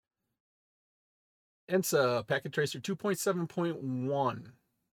ENSA Packet Tracer 2.7.1.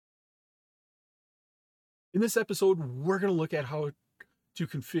 In this episode, we're going to look at how to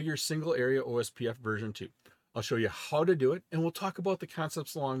configure single area OSPF version 2. I'll show you how to do it, and we'll talk about the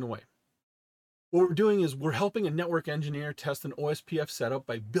concepts along the way. What we're doing is we're helping a network engineer test an OSPF setup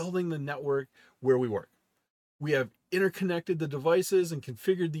by building the network where we work. We have interconnected the devices and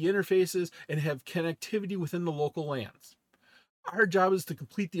configured the interfaces and have connectivity within the local LANs. Our job is to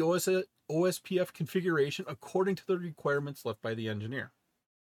complete the OSPF configuration according to the requirements left by the engineer.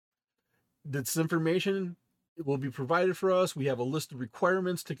 This information will be provided for us. We have a list of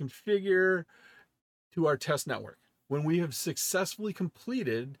requirements to configure to our test network. When we have successfully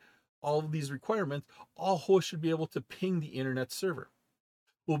completed all of these requirements, all hosts should be able to ping the internet server.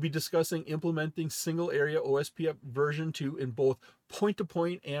 We'll be discussing implementing single area OSPF version 2 in both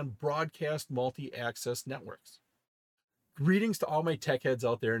point-to-point and broadcast multi-access networks. Greetings to all my tech heads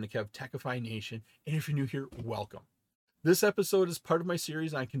out there in the KevTechify nation, and if you're new here, welcome. This episode is part of my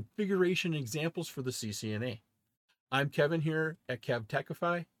series on configuration examples for the CCNA. I'm Kevin here at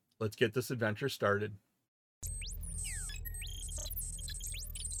KevTechify. Let's get this adventure started.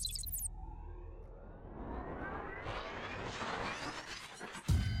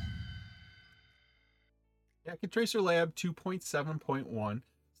 Packet Tracer Lab 2.7.1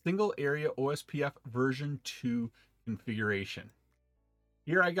 Single Area OSPF version 2 configuration.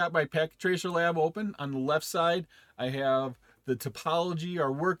 Here I got my Packet Tracer Lab open. On the left side, I have the topology,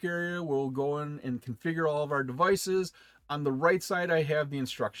 our work area. We'll go in and configure all of our devices. On the right side, I have the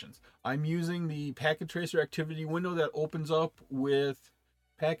instructions. I'm using the Packet Tracer activity window that opens up with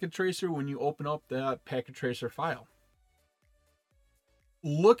Packet Tracer when you open up that Packet Tracer file.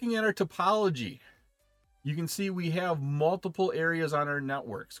 Looking at our topology, you can see we have multiple areas on our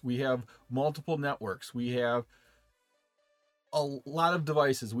networks. We have multiple networks. We have a lot of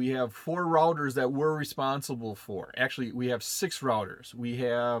devices. We have 4 routers that we're responsible for. Actually, we have 6 routers. We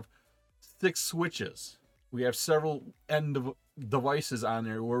have 6 switches. We have several end devices on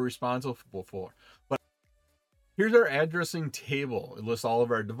there we're responsible for. But here's our addressing table. It lists all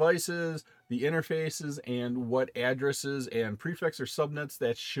of our devices, the interfaces, and what addresses and prefix or subnets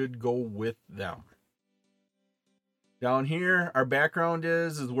that should go with them. Down here, our background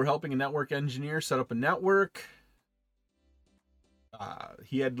is we're helping a network engineer set up a network.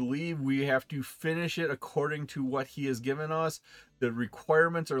 He had to leave. We have to finish it according to what he has given us. The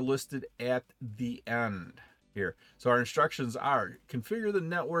requirements are listed at the end here. So our instructions are configure the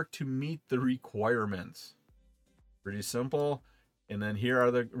network to meet the requirements. Pretty simple. And then here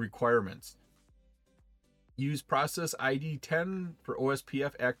are the requirements. Use process ID 10 for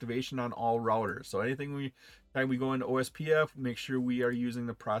OSPF activation on all routers. So anything time we go into OSPF, make sure we are using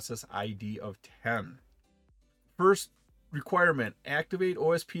the process ID of 10. First requirement, activate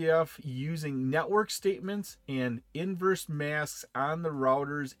OSPF using network statements and inverse masks on the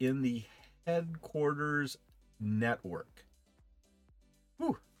routers in the headquarters network.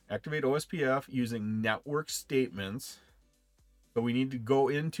 Activate OSPF using network statements. So we need to go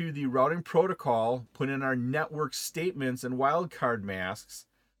into the routing protocol, put in our network statements and wildcard masks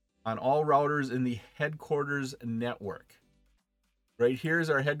on all routers in the headquarters network. Right here is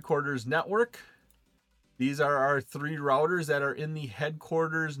our headquarters network. These are our 3 routers that are in the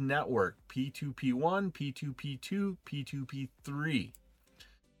headquarters network, P2P1, P2P2, P2P3.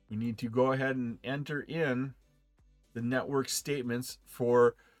 We need to go ahead and enter in the network statements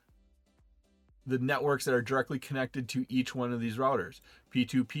for the networks that are directly connected to each one of these routers.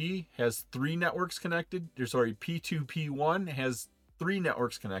 P2P has 3 networks connected. P2P1 has 3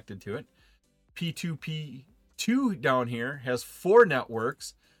 networks connected to it. P2P2 down here has 4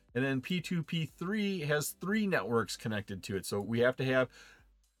 networks. And then P2P3 has 3 networks connected to it. So we have to have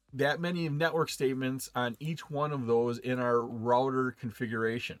that many network statements on each one of those in our router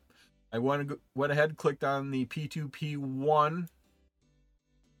configuration. I went ahead and clicked on the P2P1.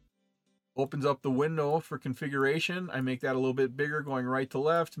 Opens up the window for configuration. I make that a little bit bigger, going right to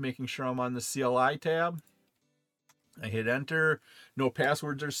left, making sure I'm on the CLI tab. I hit enter. No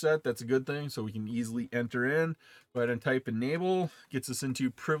passwords are set. That's a good thing, so we can easily enter in. Go ahead and type enable. Gets us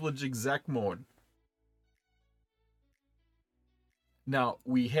into privilege exec mode. Now,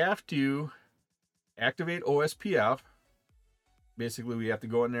 we have to activate OSPF. Basically, we have to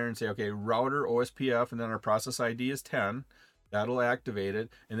go in there and say, okay, router OSPF, and then our process ID is 10. That'll activate it.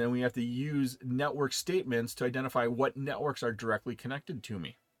 And then we have to use network statements to identify what networks are directly connected to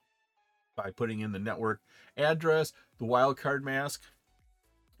me by putting in the network address, the wildcard mask,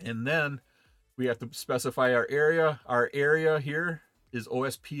 and then we have to specify our area. Our area here is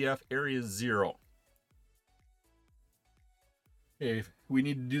OSPF area 0. Okay, we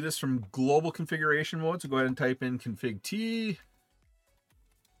need to do this from global configuration mode, so go ahead and type in config T.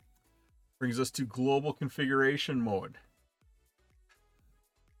 Brings us to global configuration mode.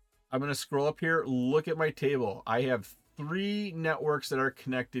 I'm going to scroll up here, look at my table. I have 3 networks that are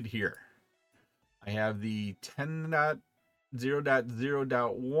connected here. I have the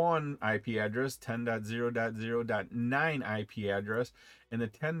 10.0.0.1 IP address, 10.0.0.9 IP address, and the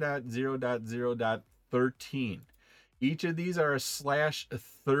 10.0.0.13. Each of these are a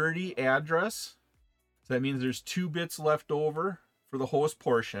 /30 address. So that means there's 2 bits left over for the host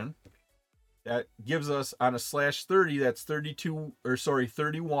portion. That gives us on a /30, that's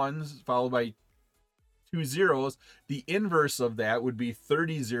 31s followed by 2 zeros. The inverse of that would be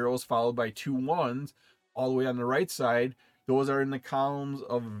 30 zeros followed by 2 ones. All the way on the right side, those are in the columns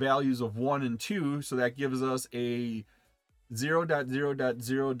of values of 1 and 2. So that gives us a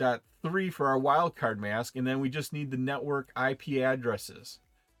 0.0.0.3 for our wildcard mask. And then we just need the network IP addresses.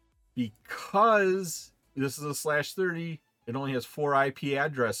 Because this is a /30, it only has 4 IP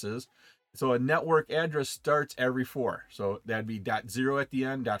addresses. So a network address starts every 4. So that'd be .0 at the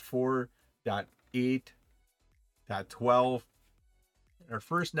end, .4, .8, .12. Our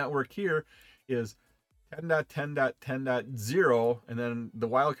first network here is 10.10.10.0, and then the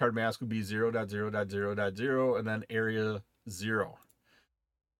wildcard mask would be 0.0.0.0, and then area 0.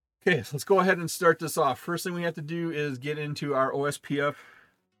 Okay, so let's go ahead and start this off. First thing we have to do is get into our OSPF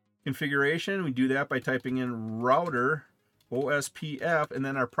configuration. We do that by typing in router OSPF and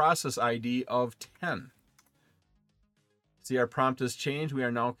then our process ID of 10. See, our prompt has changed. We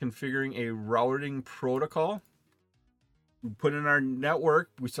are now configuring a routing protocol. We put in our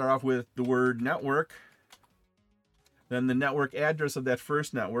network. We start off with the word network. Then the network address of that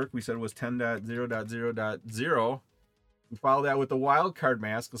first network, we said was 10.0.0.0. We follow that with the wildcard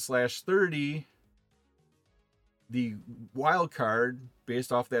mask, the /30. The wildcard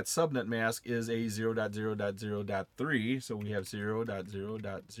based off that subnet mask is a 0.0.0.3. So we have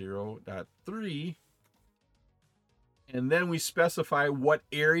 0.0.0.3. And then we specify what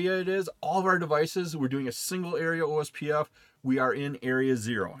area it is. All of our devices, we're doing a single area OSPF. We are in area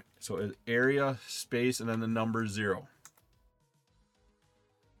 0. So it's area, space, and then the number 0.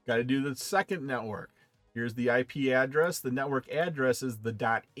 Got to do the second network. Here's the IP address. The network address is the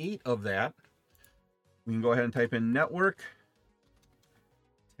 .8 of that. We can go ahead and type in network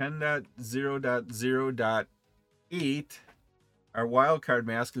 10.0.0.8. Our wildcard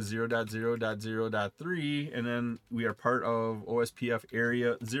mask is 0.0.0.3, and then we are part of OSPF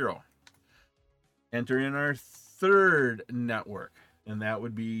area 0. Enter in our third network, and that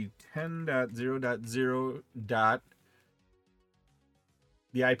would be 10.0.0.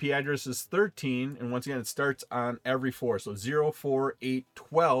 The IP address is 13, and once again, it starts on every 4. So 0, 4, 8,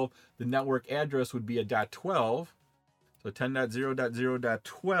 12. The network address would be a .12. So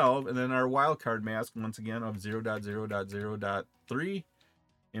 10.0.0.12, and then our wildcard mask, once again, of 0.0.0.3.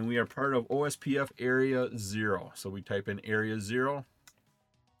 And we are part of OSPF area 0. So we type in area 0.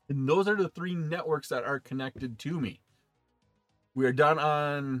 And those are the 3 networks that are connected to me. We are done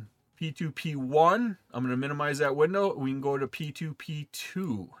on P2P1. I'm going to minimize that window. We can go to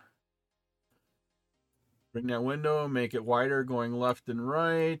P2P2. Bring that window, make it wider, going left and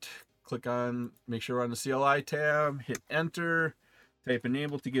right. Click on, make sure we're on the CLI tab, hit enter, type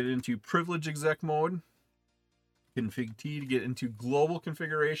enable to get into privilege exec mode, config T to get into global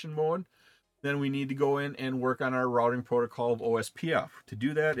configuration mode. Then we need to go in and work on our routing protocol of OSPF. To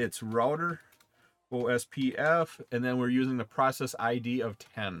do that, it's router OSPF, and then we're using the process ID of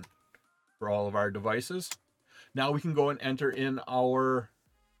 10 for all of our devices. Now we can go and enter in our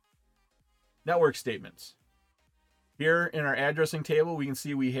network statements. Here in our addressing table, we can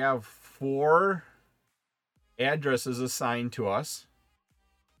see we have 4 addresses assigned to us.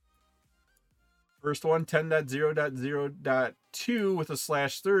 First one, 10.0.0.2 with a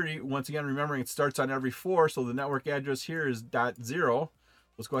 /30. Once again, remembering it starts on every 4, so the network address here is .0.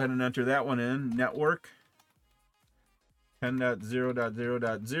 Let's go ahead and enter that one in. Network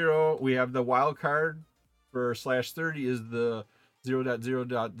 10.0.0.0. We have the wildcard for /30 is the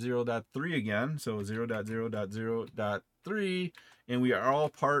 0.0.0.3 again, so 0.0.0.3, and we are all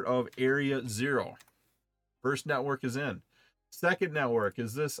part of area 0. First network is in. Second network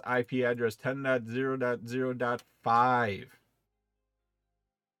is this IP address 10.0.0.5.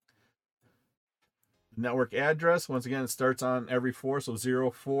 Network address, once again, it starts on every 4, so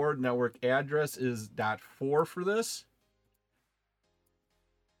 04. Network address is .4 for this.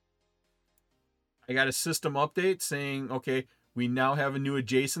 I got a system update saying, okay, we now have a new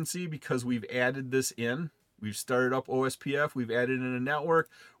adjacency because we've added this in. We've started up OSPF. We've added in a network.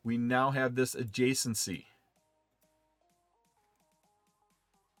 We now have this adjacency.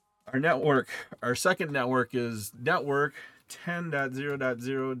 Our second network is network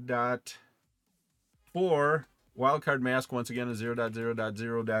 10.0.0.4. Wildcard mask once again is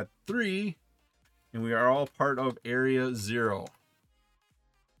 0.0.0.3, and we are all part of area 0.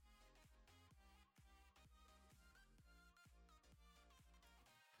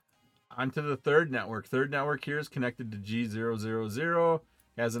 Onto the third network. Third network here is connected to G000,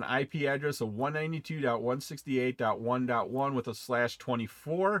 has an IP address of 192.168.1.1 with a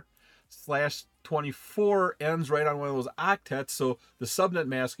 /24. /24 ends right on one of those octets, so the subnet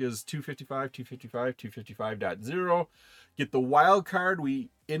mask is 255.255.255.0. Get the wildcard, we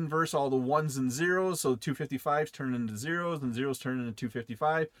inverse all the ones and zeros, so 255s turn into zeros and zeros turn into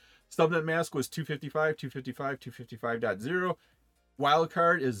 255. Subnet mask was 255.255.255.0.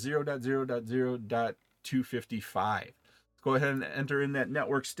 Wildcard is 0.0.0.255. Let's go ahead and enter in that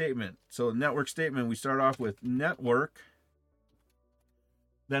network statement. So network statement, we start off with network.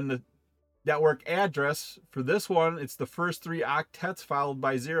 Then the network address. For this one, it's the first 3 octets followed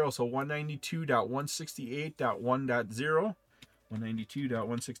by 0. So 192.168.1.0.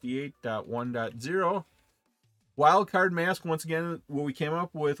 192.168.1.0. Wildcard mask, once again, what we came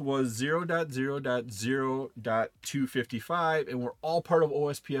up with was 0.0.0.255, and we're all part of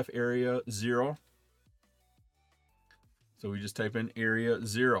OSPF area 0. So we just type in area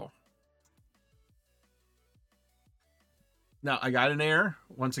 0. Now, I got an error.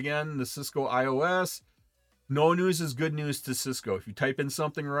 Once again, the Cisco iOS. No news is good news to Cisco. If you type in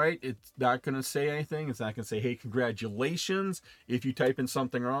something right, it's not going to say anything. It's not going to say, hey, congratulations. If you type in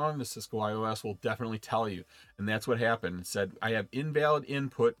something wrong, the Cisco iOS will definitely tell you. And that's what happened. It said, I have invalid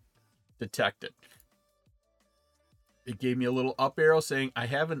input detected. It gave me a little up arrow saying, I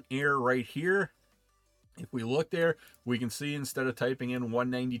have an error right here. If we look there, we can see instead of typing in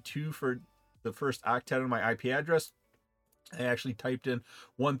 192 for the first octet of my IP address, I actually typed in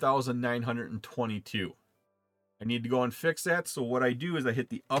 1922. I need to go and fix that. So what I do is I hit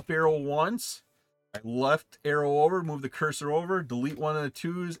the up arrow once, I left arrow over, move the cursor over, delete one of the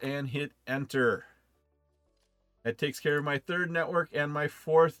 2's, and hit enter. That takes care of my third network, and my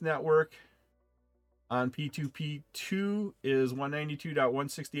fourth network on P2P2 is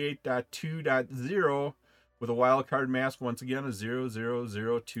 192.168.2.0 with a wildcard mask once again of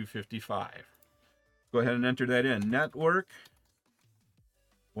 0.0.0.255. Go ahead and enter that in. Network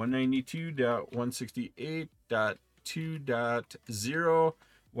 192.168.2.0.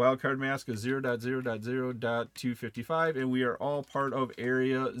 Wildcard mask is 0.0.0.255, and we are all part of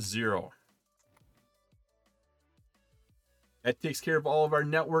area 0. That takes care of all of our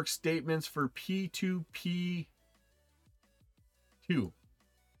network statements for P2P2. I'm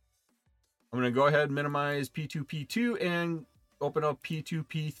going to go ahead and minimize P2P2 and open up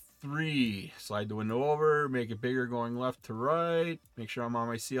P2P3. Slide the window over, make it bigger going left to right. Make sure I'm on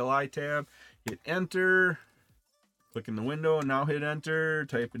my CLI tab. Hit enter. Click in the window and now hit enter.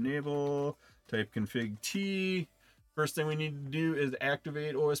 Type enable. Type config T. First thing we need to do is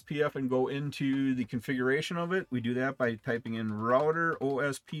activate OSPF and go into the configuration of it. We do that by typing in router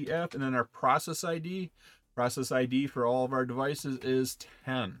OSPF and then our process ID. Process ID for all of our devices is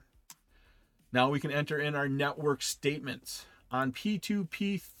 10. Now we can enter in our network statements. On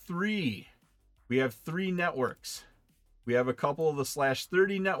P2P3, we have 3 networks. We have a couple of the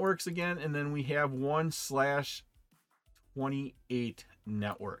 /30 networks again, and then we have one /28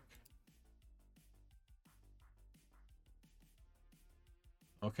 network.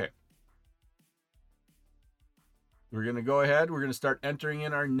 Okay. We're going to go ahead. We're going to start entering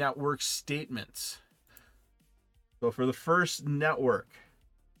in our network statements. So for the first network,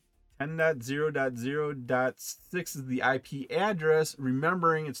 10.0.0.6 is the IP address.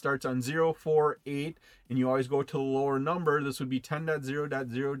 Remembering it starts on 048 and you always go to the lower number. This would be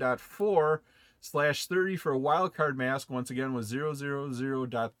 10.0.0.4 /30 for a wildcard mask. Once again was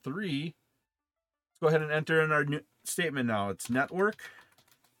 0.0.0.3. Let's go ahead and enter in our new statement now. It's network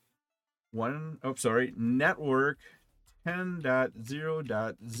network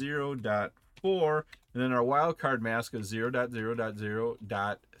 10.0.0.4, and then our wildcard mask is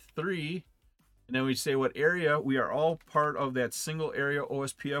 0.0.0.3. And then we say what area. We are all part of that single area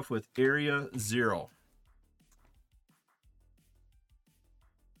OSPF with area 0.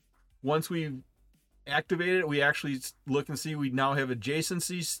 Once we've activated it, we actually look and see we now have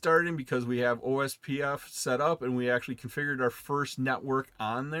adjacencies starting because we have OSPF set up and we actually configured our first network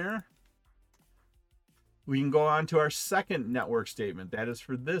on there. We can go on to our second network statement. That is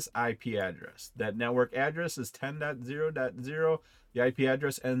for this IP address. That network address is 10.0.0. The IP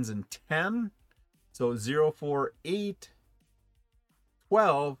address ends in 10. So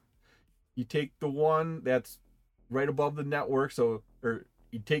 04812. You take the one that's right above the network, or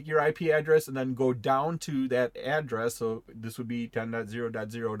you take your IP address and then go down to that address. So this would be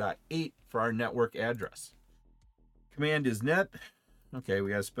 10.0.0.8 for our network address. Command is net. Okay,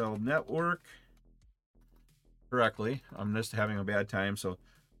 we got to spell network correctly. I'm just having a bad time. So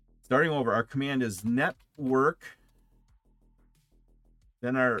starting over, our command is network.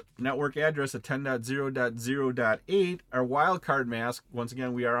 Then our network address at 10.0.0.8, our wildcard mask, once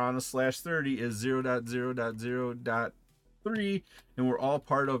again, we are on a /30, is 0.0.0.3, and we're all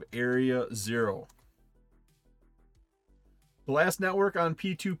part of area 0. The last network on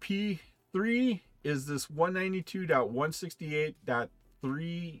P2P3 is this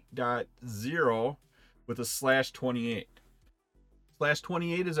 192.168.3.0 with a /28.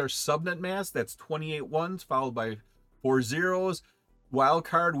 /28 is our subnet mask. That's 28 ones followed by 4 zeros.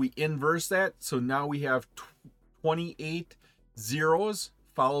 Wildcard, we inverse that. So now we have 28 zeros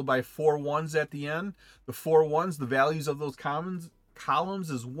followed by 4 ones at the end. The 4 ones, the values of those columns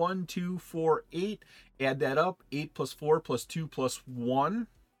is 1, 2, 4, 8. Add that up. 8 plus 4 plus 2 plus 1.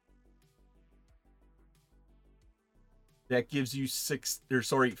 That gives you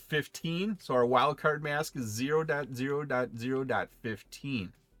 15. So our wildcard mask is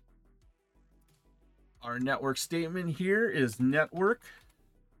 0.0.0.15. Our network statement here is network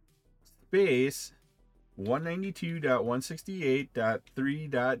space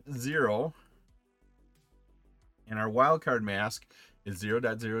 192.168.3.0, and our wildcard mask is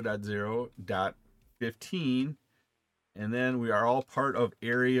 0.0.0.15, and then we are all part of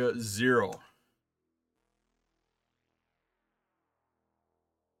area 0.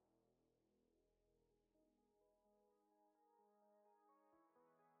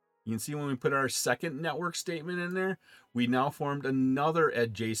 You can see when we put our second network statement in there, we now formed another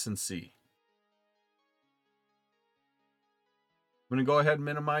adjacency. I'm going to go ahead and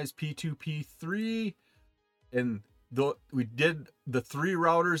minimize P2P3. And we did the 3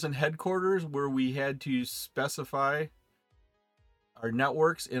 routers and headquarters where we had to specify our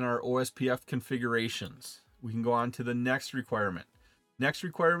networks in our OSPF configurations. We can go on to the next requirement. Next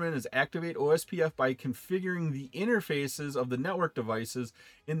requirement is activate OSPF by configuring the interfaces of the network devices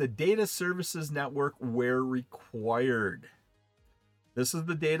in the data services network where required. This is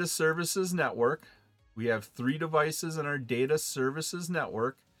the data services network. We have 3 devices in our data services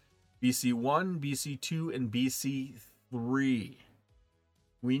network, BC1, BC2, and BC3.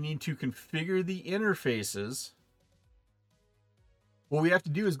 We need to configure the interfaces. What we have to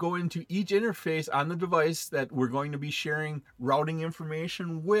do is go into each interface on the device that we're going to be sharing routing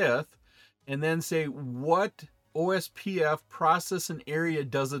information with, and then say what OSPF process and area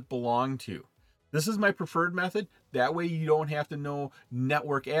does it belong to. This is my preferred method. That way you don't have to know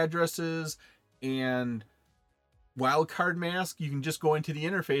network addresses and wildcard mask. You can just go into the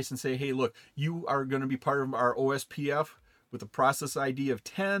interface and say, hey, look, you are going to be part of our OSPF with a process ID of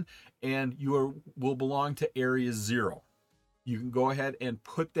 10, and you will belong to area 0. You can go ahead and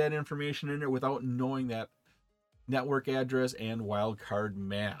put that information in there without knowing that network address and wildcard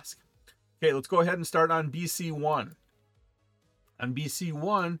mask. Okay, let's go ahead and start on BC1. On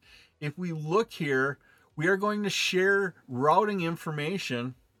BC1, if we look here, we are going to share routing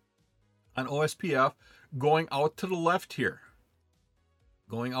information on OSPF going out to the left here.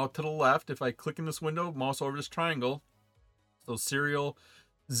 Going out to the left, if I click in this window, mouse over this triangle, so serial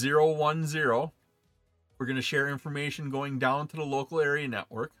 010, we're going to share information going down to the local area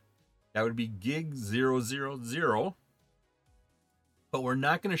network. That would be gig 000. But we're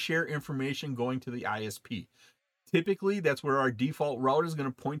not going to share information going to the ISP. Typically, that's where our default route is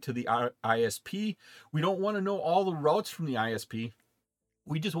going to point to the ISP. We don't want to know all the routes from the ISP.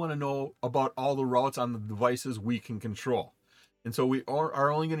 We just want to know about all the routes on the devices we can control. And so we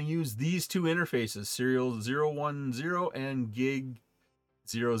are only going to use these 2 interfaces, serial 010 and gig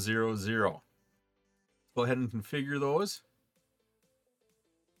 000. Go ahead and configure those.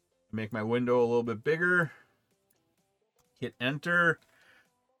 Make my window a little bit bigger. Hit enter.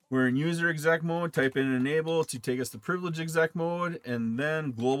 We're in user exec mode. Type in enable to take us to privilege exec mode, and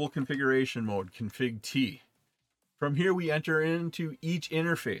then global configuration mode, config T. From here, we enter into each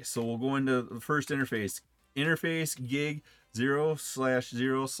interface. So we'll go into the first interface. Interface gig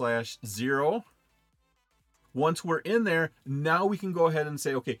 0/0/0. Once we're in there, now we can go ahead and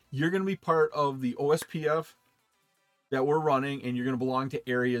say, okay, you're going to be part of the OSPF that we're running, and you're going to belong to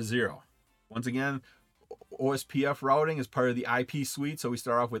area 0. Once again, OSPF routing is part of the IP suite. So we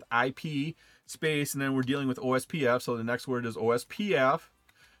start off with IP space, and then we're dealing with OSPF. So the next word is OSPF.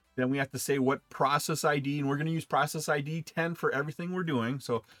 Then we have to say what process ID, and we're going to use process ID 10 for everything we're doing.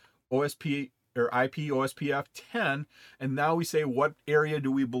 So OSP or IP OSPF 10, and now we say what area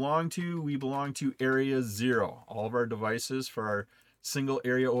do we belong to? We belong to area 0. All of our devices for our single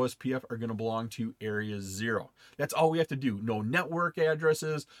area OSPF are going to belong to area 0. That's all we have to do. No network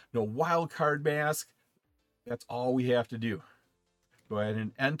addresses, no wildcard mask. That's all we have to do. Go ahead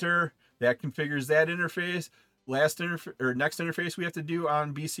and enter. That configures that interface. Next interface we have to do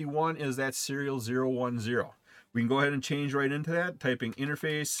on BC1 is that serial 010. We can go ahead and change right into that, typing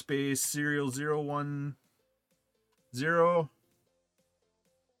interface space serial 010.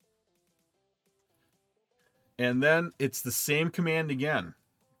 And then it's the same command again.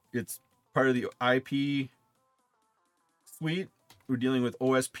 It's part of the IP suite. We're dealing with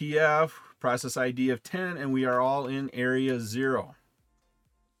OSPF, process ID of 10, and we are all in area 0.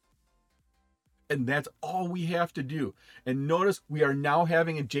 And that's all we have to do. And notice we are now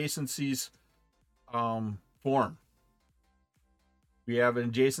having adjacencies form. We have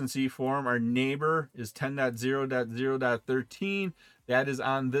an adjacency form. Our neighbor is 10.0.0.13. That is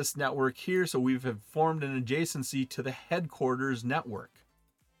on this network here. So we've formed an adjacency to the headquarters network.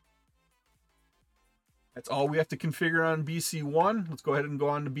 That's all we have to configure on BC1. Let's go ahead and go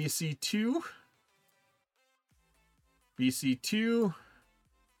on to BC2. BC2.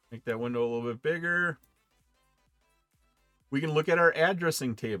 Make that window a little bit bigger. We can look at our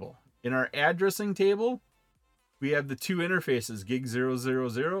addressing table. In our addressing table, we have the two interfaces, gig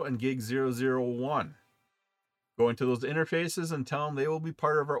 000 and gig 001. Go into those interfaces and tell them they will be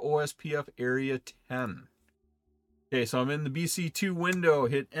part of our OSPF area 10. Okay, so I'm in the BC2 window,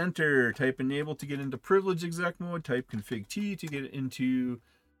 hit enter, type enable to get into privilege exec mode, type config T to get into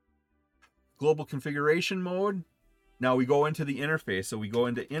global configuration mode. Now we go into the interface. So we go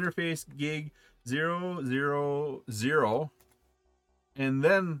into interface gig 000, and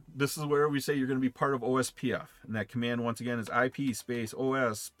then this is where we say you're going to be part of OSPF. And that command once again is IP space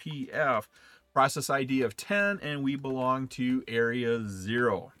OSPF, process ID of 10, and we belong to area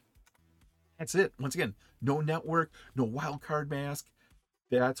 0. That's it. Once again, no network, no wildcard mask.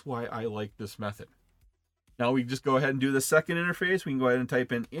 That's why I like this method. Now we just go ahead and do the second interface. We can go ahead and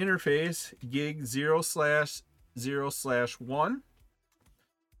type in interface gig 0/0/1.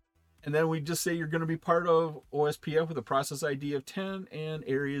 And then we just say you're going to be part of OSPF with a process ID of 10 and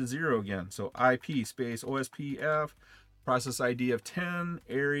area 0 again. So IP space OSPF, process ID of 10,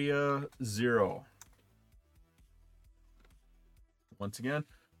 area 0. Once again,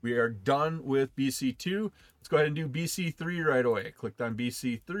 we are done with BC2. Let's go ahead and do BC3 right away. Clicked on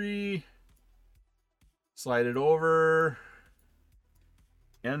BC3, slide it over,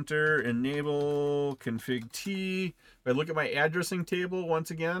 enter, enable, config T. If I look at my addressing table, once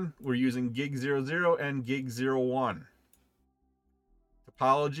again, we're using gig 00 and gig 01.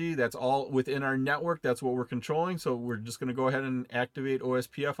 Topology, that's all within our network. That's what we're controlling. So we're just going to go ahead and activate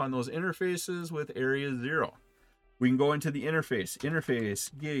OSPF on those interfaces with area 0. We can go into the interface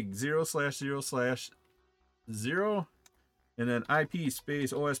gig 0/0/0, and then IP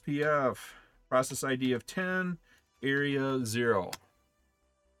space OSPF, process ID of 10, area 0.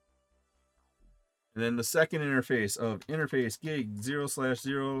 And then the second interface of interface gig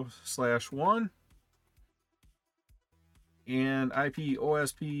 0/0/1 and IP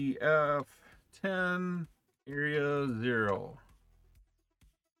OSPF 10, area 0.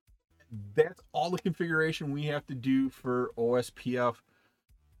 That's all the configuration we have to do for OSPF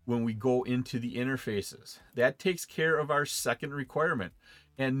when we go into the interfaces. That takes care of our second requirement.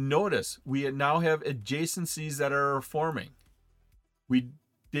 And notice, we now have adjacencies that are forming. We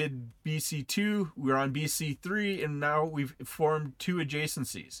did BC2, we're on BC3, and now we've formed two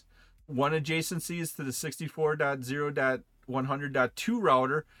adjacencies. One adjacency is to the 64.0.100.2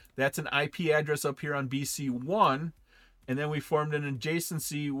 router. That's an IP address up here on BC1. And then we formed an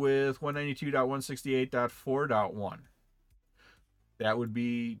adjacency with 192.168.4.1. That would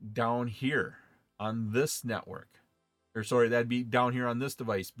be down here on this network. Or sorry, that'd be down here on this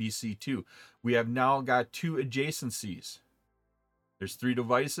device, BC2. We have now got two adjacencies. There's 3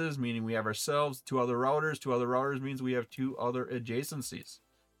 devices, meaning we have ourselves, 2 other routers. 2 other routers means we have 2 other adjacencies.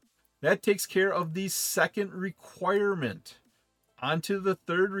 That takes care of the second requirement. On to the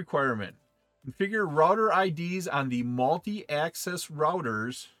third requirement. Configure router IDs on the multi-access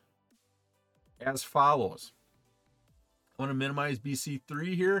routers as follows. I want to minimize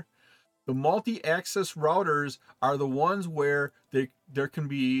BC3 here. The multi-access routers are the ones where there can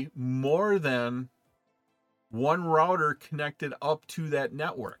be more than one router connected up to that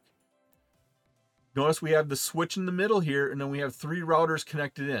network. Notice we have the switch in the middle here, and then we have 3 routers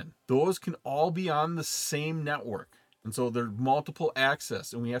connected in. Those can all be on the same network. And so they're multiple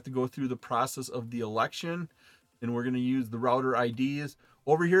access, and we have to go through the process of the election, and we're going to use the router IDs.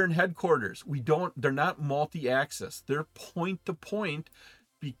 Over here in headquarters, they're not multi-access. They're point to point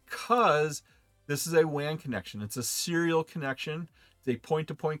because this is a WAN connection. It's a serial connection, It's a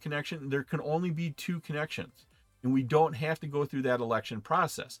point-to-point connection. There can only be 2 connections, and we don't have to go through that election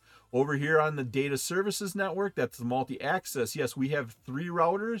process. Over here on the data services network, that's the multi-access. Yes, we have 3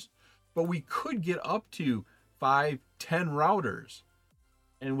 routers, but we could get up to 5, 10 routers.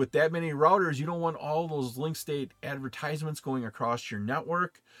 And with that many routers, you don't want all those link state advertisements going across your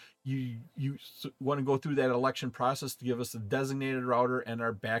network. You want to go through that election process to give us a designated router and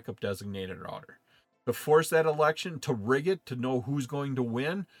our backup designated router. To force that election, to rig it, to know who's going to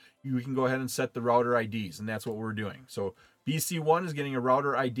win, you can go ahead and set the router IDs, and that's what we're doing. So BC1 is getting a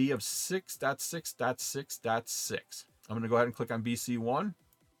router ID of 6.6.6.6. I'm going to go ahead and click on BC1.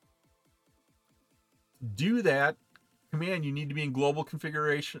 Do that command, you need to be in global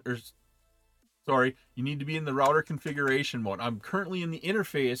configuration, or sorry, you need to be in the router configuration mode. I'm currently in the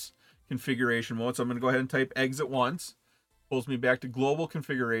interface configuration mode, so I'm going to go ahead and type exit once. Pulls me back to global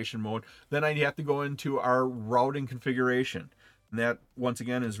configuration mode. Then I have to go into our routing configuration. And that, once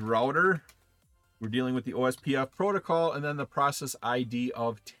again, is router. We're dealing with the OSPF protocol, and then the process ID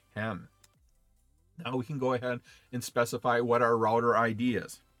of 10. Now we can go ahead and specify what our router ID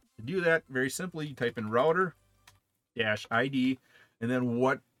is. To do that, very simply, you type in router-ID, and then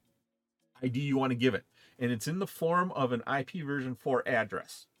what ID you want to give it. And it's in the form of an IP version 4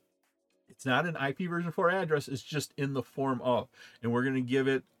 address. It's not an IP version 4 address, it's just in the form of. And we're going to give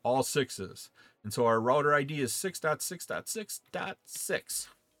it all 6s. And so our router ID is 6.6.6.6.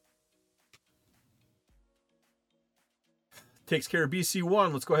 Takes care of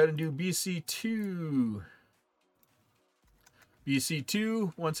BC1. Let's go ahead and do BC2.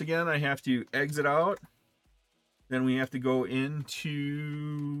 BC2, once again, I have to exit out. Then we have to go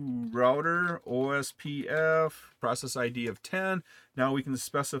into router, OSPF, process ID of 10. Now we can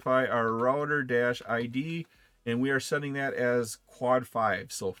specify our router-ID, and we are setting that as quad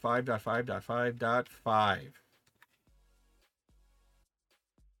 5. So 5.5.5.5.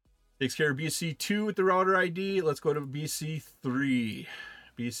 Takes care of BC2 with the router ID. Let's go to BC3.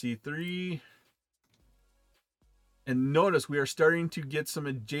 BC3. And notice we are starting to get some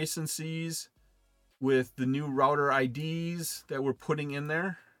adjacencies with the new router IDs that we're putting in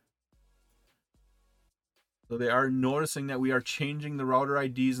there. So they are noticing that we are changing the router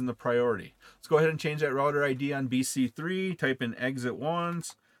IDs in the priority. Let's go ahead and change that router ID on BC3. Type in exit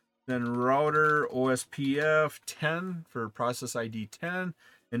once, then router OSPF 10 for process ID 10.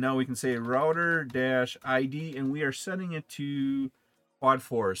 And now we can say router-ID, and we are setting it to quad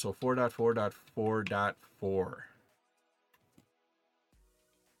 4. So 4.4.4.4.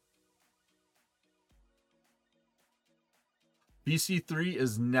 BC3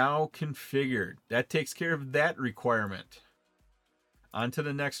 is now configured. That takes care of that requirement. On to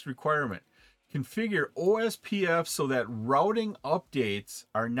the next requirement. Configure OSPF so that routing updates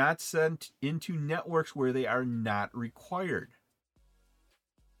are not sent into networks where they are not required.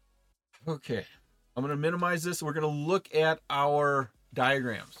 Okay, I'm going to minimize this. We're going to look at our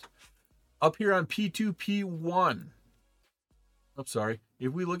diagrams. Up here on P2P1,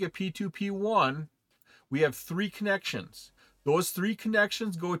 if we look at P2P1, we have 3 connections. Those 3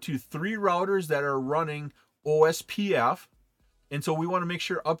 connections go to 3 routers that are running OSPF. And so we want to make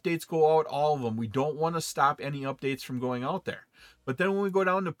sure updates go out, all of them. We don't want to stop any updates from going out there. But then when we go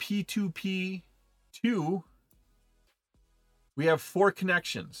down to P2P2, we have 4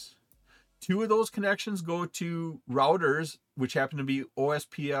 connections. 2 of those connections go to routers, which happen to be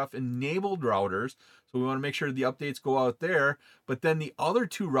OSPF enabled routers. So we want to make sure the updates go out there. But then the other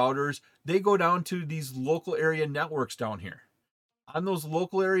 2 routers, they go down to these local area networks down here. On those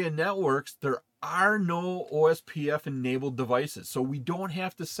local area networks, there are no OSPF enabled devices. So we don't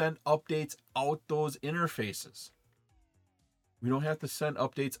have to send updates out those interfaces.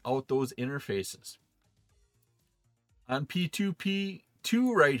 On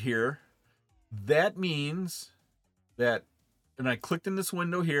P2P2 right here, that means that, and I clicked in this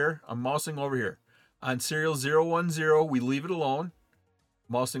window here, I'm mousing over here. On serial 010, we leave it alone.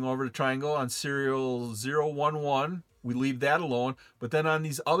 Mousing over the triangle on serial 011, we leave that alone. But then on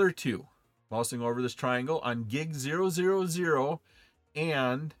these other 2, mousing over this triangle, on gig 000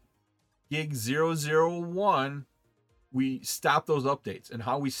 and gig 001, we stop those updates. And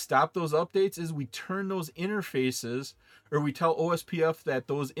how we stop those updates is we turn those interfaces, or we tell OSPF that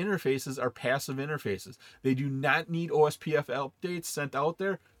those interfaces are passive interfaces. They do not need OSPF updates sent out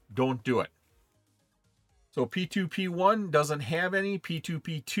there. Don't do it. So P2P1 doesn't have any.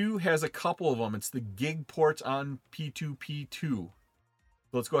 P2P2 has a couple of them. It's the gig ports on P2P2. So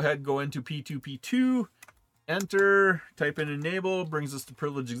let's go ahead and go into P2P2. Enter, type in enable, brings us to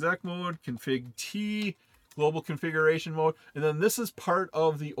privilege exec mode, config T, global configuration mode. And then this is part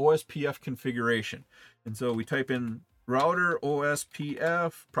of the OSPF configuration. And so we type in router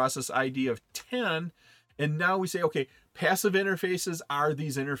OSPF, process ID of 10. And now we say, okay, passive interfaces are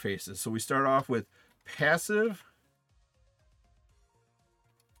these interfaces. So we start off with passive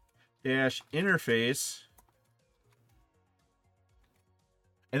dash interface.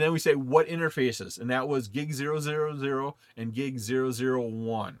 And then we say what interfaces, and that was gig 000 and gig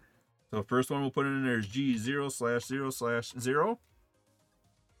 001. So the first one we'll put in there is G0/0/0.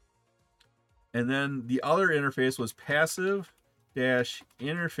 And then the other interface was passive dash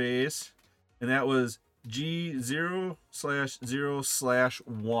interface, and that was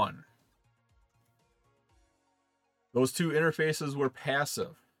G0/0/1. Those two interfaces were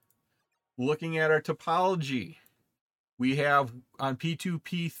passive. Looking at our topology, we have on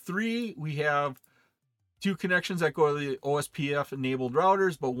P2P3, we have two connections that go to the OSPF enabled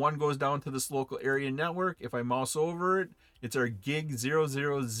routers, but one goes down to this local area network. If I mouse over it, it's our gig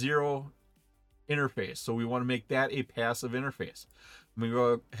 000 interface. So we want to make that a passive interface. I'm going to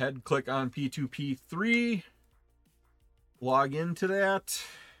go ahead and click on P2P3, log into that,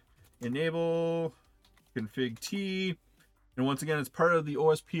 enable config T. And once again, it's part of the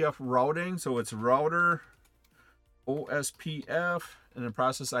OSPF routing. So it's router OSPF and a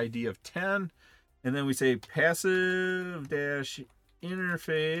process ID of 10. And then we say passive dash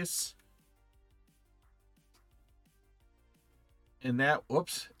interface. And that,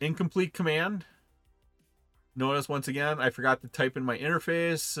 whoops, incomplete command. Notice once again, I forgot to type in my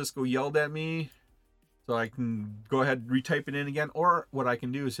interface. Cisco yelled at me. So I can go ahead and retype it in again. Or what I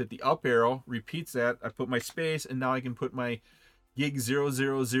can do is hit the up arrow, repeats that. I put my space, and now I can put my gig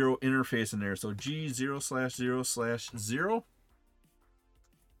 000 interface in there. So G0/0/0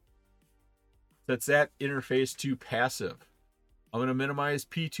 sets that interface to passive. I'm going to minimize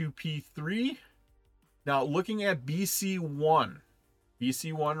P2P3. Now looking at BC1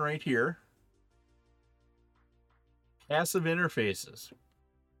 right here, passive interfaces.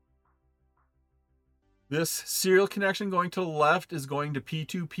 This serial connection going to the left is going to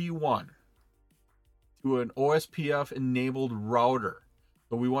P2P1 to an OSPF enabled router.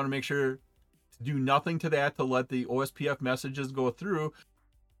 So we want to make sure to do nothing to that to let the OSPF messages go through.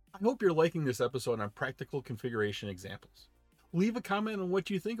 I hope you're liking this episode on practical configuration examples. Leave a comment on what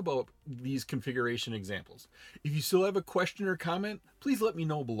you think about these configuration examples. If you still have a question or comment, please let me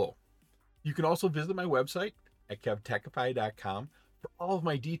know below. You can also visit my website at KevTechify.com for all of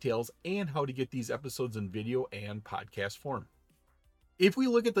my details and how to get these episodes in video and podcast form. If we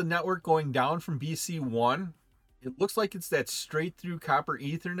look at the network going down from BC1, it looks like it's that straight through copper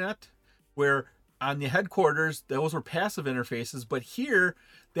Ethernet, where on the headquarters, those were passive interfaces, but here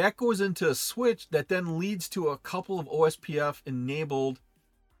that goes into a switch that then leads to a couple of OSPF enabled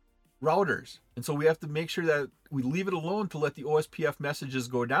routers. And so we have to make sure that we leave it alone to let the OSPF messages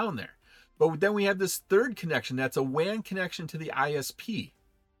go down there. But then we have this third connection that's a WAN connection to the ISP.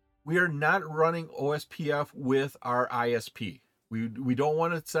 We are not running OSPF with our ISP. We don't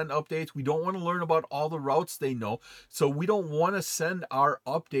want to send updates. We don't want to learn about all the routes they know. So we don't want to send our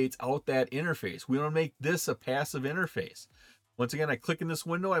updates out that interface. We want to make this a passive interface. Once again, I click in this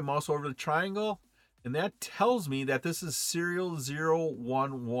window, I mouse over the triangle, and that tells me that this is serial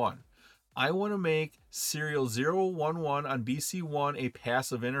 011. I want to make serial 011 on BC1 a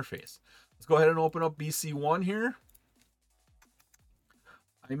passive interface. Let's go ahead and open up BC1 here.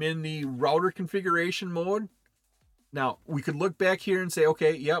 I'm in the router configuration mode. Now, we could look back here and say,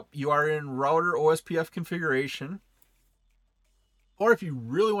 okay, yep, you are in router OSPF configuration. Or if you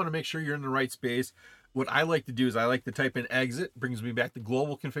really want to make sure you're in the right space, what I like to do is I like to type in exit, brings me back to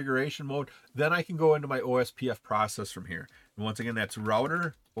global configuration mode. Then I can go into my OSPF process from here. And once again, that's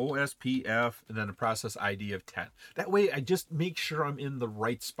router OSPF and then a process ID of 10. That way I just make sure I'm in the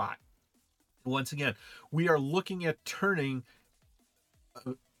right spot. Once again, we are looking at turning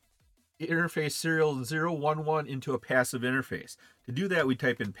interface serial 011 into a passive interface. To do that, we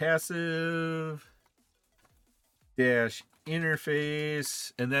type in passive dash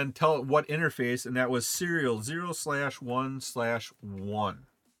interface and then tell it what interface, and that was serial 0/1/1.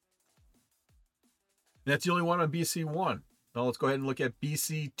 That's the only one on BC1. Now let's go ahead and look at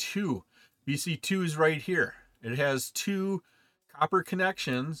BC2. BC2 is right here. It has two copper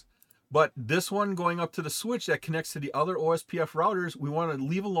connections, but this one going up to the switch that connects to the other OSPF routers, we want to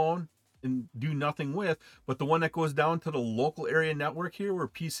leave alone and do nothing with. But the one that goes down to the local area network here where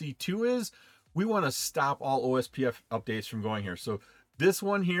PC2 is, we want to stop all OSPF updates from going here. So this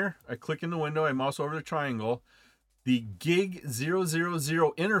one here, I click in the window, I mouse over the triangle, the gig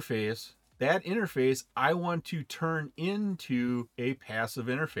 000 interface, that interface I want to turn into a passive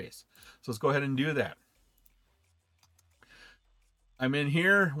interface. So let's go ahead and do that. I'm in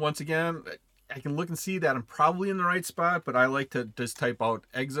here once again. I can look and see that I'm probably in the right spot, but I like to just type out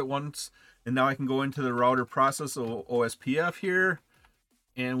exit once. And now I can go into the router process of OSPF here,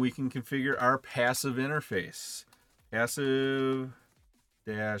 and we can configure our passive interface. Passive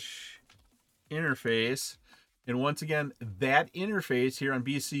dash interface. And once again, that interface here on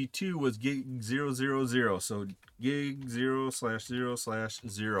BC2 was gig 000. So gig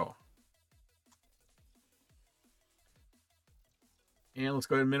 0/0/0. And let's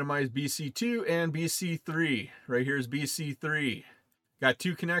go ahead and minimize BC2 and BC3. Right here is BC3. Got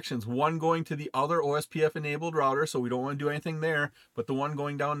two connections, one going to the other OSPF enabled router, so we don't want to do anything there, but the one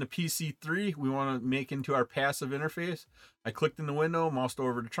going down to PC3, we want to make into our passive interface. I clicked in the window, moused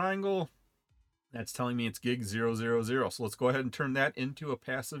over to triangle. That's telling me it's gig 000. So let's go ahead and turn that into a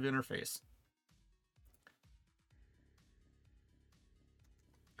passive interface.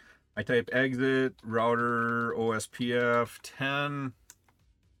 I type exit, router, OSPF 10.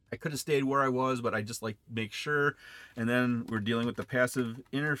 I could have stayed where I was, but I just like to make sure. And then we're dealing with the passive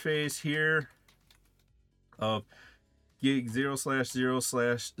interface here of gig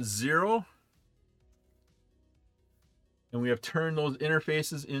 0/0/0. And we have turned those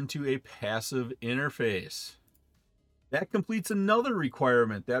interfaces into a passive interface. That completes another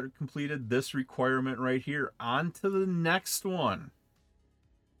requirement. That completed this requirement right here. On to the next one.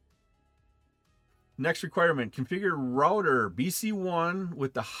 Next requirement, configure router BC1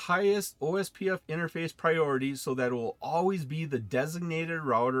 with the highest OSPF interface priority so that it will always be the designated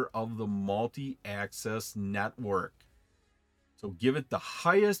router of the multi-access network. So give it the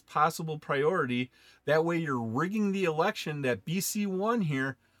highest possible priority. That way you're rigging the election that BC1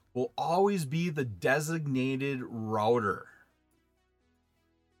 here will always be the designated router.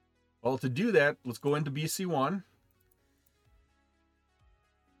 Well, to do that, let's go into BC1.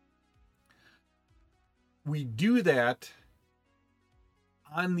 We do that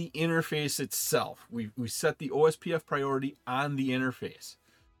on the interface itself. We set the OSPF priority on the interface.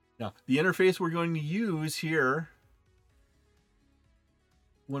 Now, the interface we're going to use here,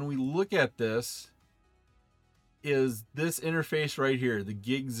 when we look at this, is this interface right here, the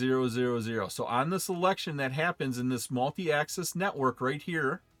gig 000. So on the selection that happens in this multi-access network right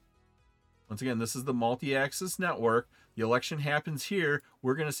here, once again, this is the multi-access network. The election happens here.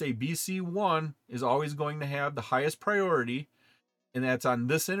 We're going to say BC1 is always going to have the highest priority, and that's on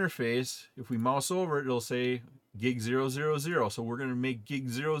this interface. If we mouse over it, it'll say gig 000. So we're going to make gig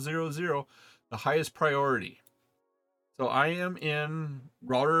 000 the highest priority. So I am in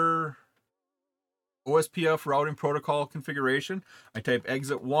router OSPF routing protocol configuration. I type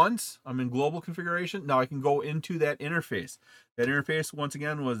exit once. I'm in global configuration. Now I can go into that interface. That interface, once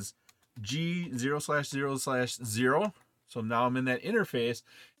again, was G 0/0/0. So now I'm in that interface,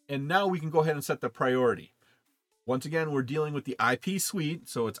 and now we can go ahead and set the priority. Once again, we're dealing with the IP suite,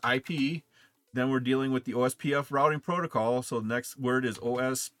 so it's IP. Then we're dealing with the OSPF routing protocol, so the next word is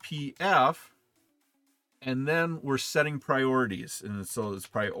OSPF. And then we're setting priorities, and so it's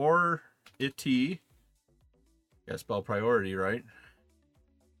priority. Gotta spell priority right.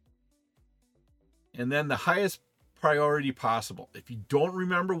 And then the highest priority possible. If you don't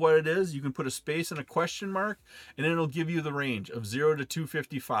remember what it is, you can put a space and a question mark, and it'll give you the range of 0 to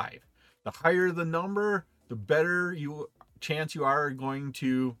 255. The higher the number, the better chance you are going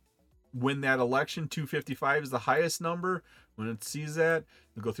to win that election. 255 is the highest number. When it sees that,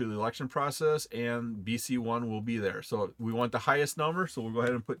 it'll go through the election process, and BC1 will be there. So we want the highest number, so we'll go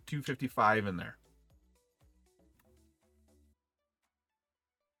ahead and put 255 in there.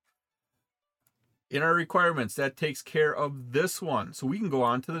 In our requirements, that takes care of this one. So we can go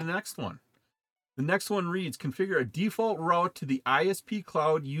on to the next one. The next one reads, configure a default route to the ISP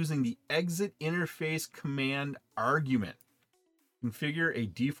cloud using the exit interface command argument. Configure a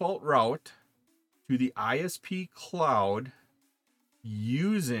default route to the ISP cloud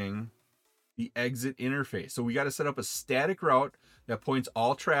using the exit interface. So we got to set up a static route that points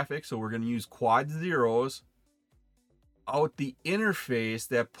all traffic. So we're going to use quad zeros out the interface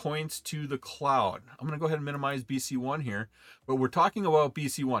that points to the cloud. I'm going to go ahead and minimize BC1 here, but we're talking about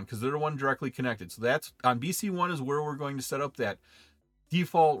BC1 because they're the one directly connected. So that's on BC1 is where we're going to set up that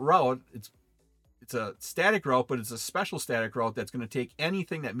default route. It's a static route, but it's a special static route that's going to take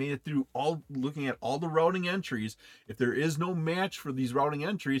anything that made it through looking at all the routing entries. If there is no match for these routing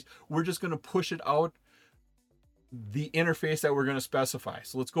entries, we're just going to push it out the interface that we're going to specify.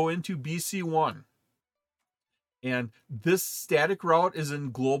 So let's go into BC1. And this static route is in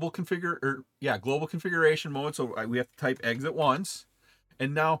global configuration mode. So we have to type exit once.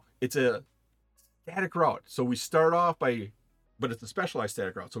 And now it's a static route. So we start off by, but it's a specialized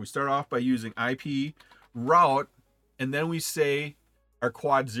static route. So we start off by using IP route, and then we say are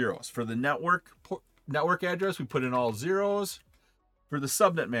quad zeros. For the network address, we put in all zeros. For the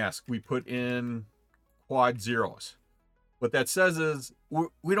subnet mask, we put in quad zeros. What that says is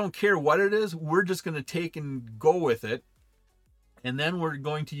we don't care what it is. We're just going to take and go with it. And then we're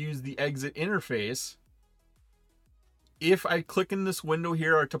going to use the exit interface. If I click in this window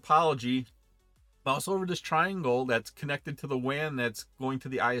here, our topology, mouse over this triangle that's connected to the WAN that's going to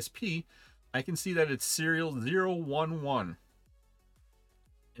the ISP, I can see that it's serial 011.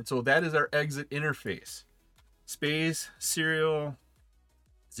 And so that is our exit interface. Space serial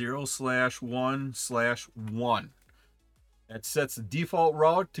 0/1/1. That sets the default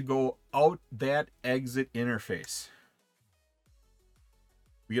route to go out that exit interface.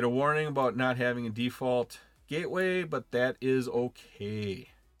 We get a warning about not having a default gateway, but that is okay.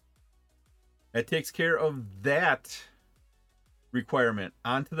 That takes care of that requirement.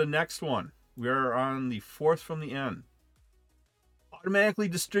 On to the next one. We are on the fourth from the end. Automatically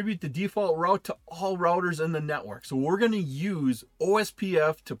distribute the default route to all routers in the network. So we're going to use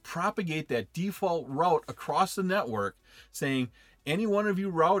OSPF to propagate that default route across the network, saying any one of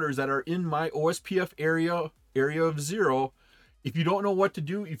you routers that are in my OSPF area of 0, if you don't know what to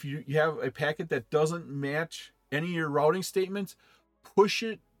do, if you have a packet that doesn't match any of your routing statements, push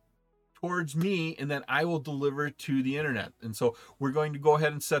it towards me and then I will deliver it to the internet. And so we're going to go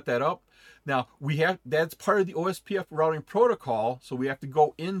ahead and set that up. Now that's part of the OSPF routing protocol. So we have to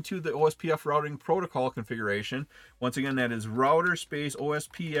go into the OSPF routing protocol configuration. Once again, that is router space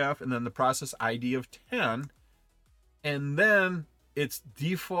OSPF and then the process ID of 10. And then it's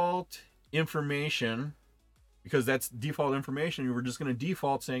default information, because that's default information. We're just going to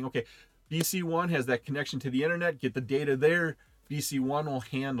default saying, okay, BC1 has that connection to the internet, get the data there, BC1 will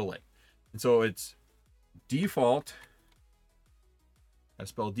handle it. And so it's default, I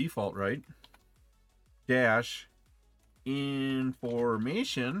spelled default right, dash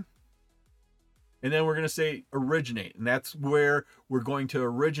information, and then we're going to say originate, and that's where we're going to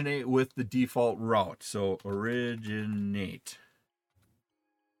originate with the default route. So originate.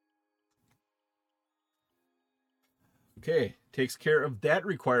 Okay, takes care of that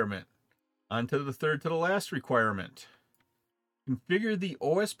requirement. On to the third to the last requirement. Configure the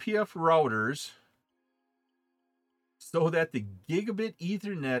OSPF routers so that the gigabit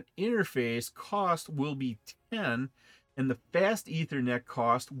Ethernet interface cost will be 10 and the fast Ethernet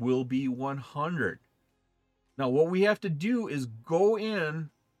cost will be 100. Now what we have to do is go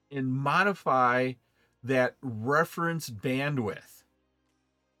in and modify that reference bandwidth.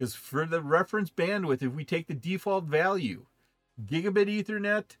 Because for the reference bandwidth, if we take the default value, gigabit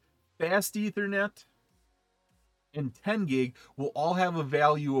Ethernet, fast Ethernet, and 10 gig will all have a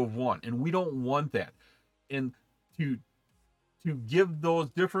value of 1, and we don't want that. And to give those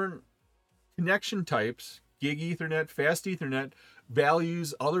different connection types, gig Ethernet, fast Ethernet,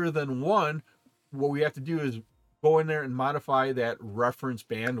 values other than 1, what we have to do is go in there and modify that reference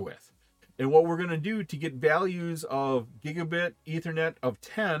bandwidth. And what we're going to do to get values of gigabit Ethernet of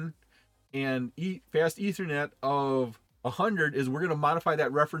 10 and fast Ethernet of 100 is we're going to modify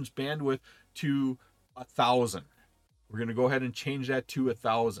that reference bandwidth to 1,000. We're going to go ahead and change that to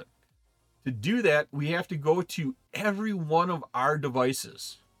 1,000. To do that, we have to go to every one of our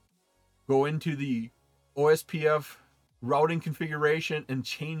devices. Go into the OSPF routing configuration and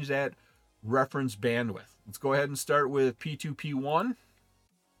change that reference bandwidth. Let's go ahead and start with P2P1.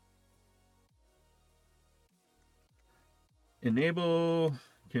 Enable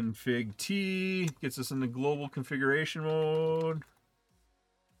config T, gets us in the global configuration mode.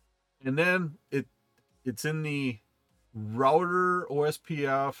 And then it's in the router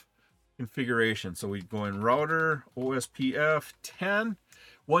OSPF configuration. So we go in router OSPF 10.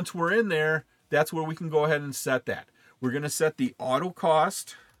 Once we're in there, that's where we can go ahead and set that. We're going to set the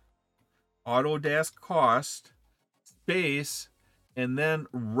autodesk cost, space, and then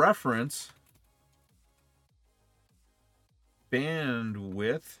reference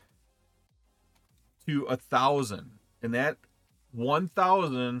bandwidth to 1,000, and that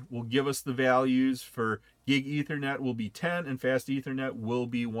 1,000 will give us the values for gig Ethernet will be 10 and fast Ethernet will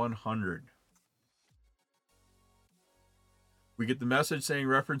be 100. We get the message saying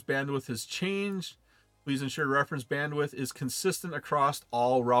reference bandwidth has changed. Please ensure reference bandwidth is consistent across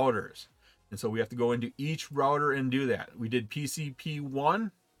all routers. And so we have to go into each router and do that. We did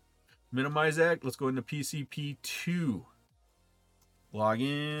PCP1, minimize that. Let's go into PCP2. Log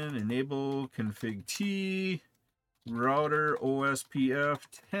in, enable config T, router OSPF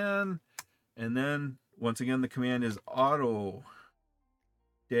 10, and then once again the command is auto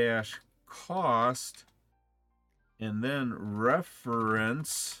dash cost and then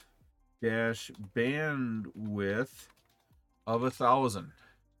reference dash bandwidth of 1,000.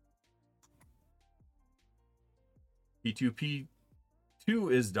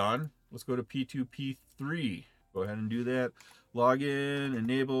 P2P2 is done. Let's go to P2P3. Go ahead and do that. Login,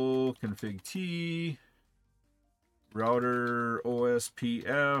 enable, config T, router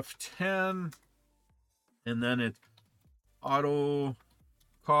OSPF10, and then it's auto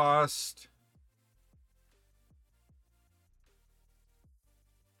cost.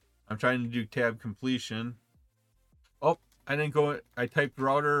 I'm trying to do tab completion. Oh, I didn't go. I typed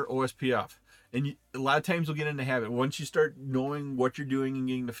router OSPF. And a lot of times we'll get into habit. Once you start knowing what you're doing and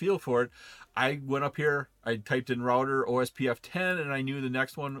getting the feel for it, I went up here, I typed in router OSPF10, and I knew the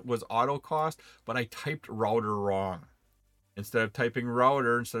next one was auto cost, but I typed router wrong. Instead of typing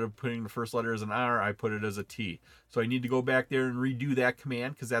router, instead of putting the first letter as an R, I put it as a T. So I need to go back there and redo that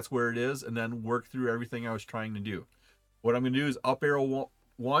command because that's where it is, and then work through everything I was trying to do. What I'm going to do is up arrow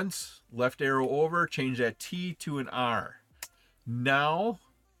once, left arrow over, change that T to an R. Now,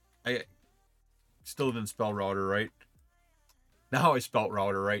 I still didn't spell router right. Now I spelled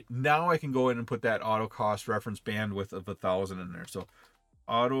router right. Now I can go in and put that auto cost reference bandwidth of 1,000 in there. So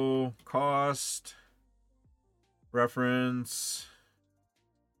auto cost reference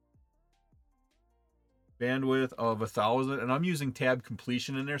bandwidth of 1,000, and I'm using tab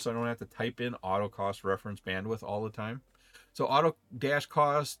completion in there so I don't have to type in auto cost reference bandwidth all the time. So auto dash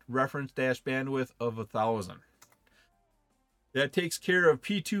cost reference dash bandwidth of 1,000. That takes care of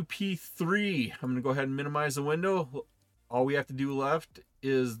P2P3. I'm going to go ahead and minimize the window. All we have to do left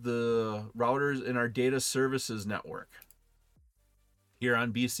is the routers in our data services network. Here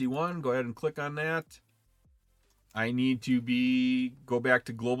on BC1, go ahead and click on that. I need to go back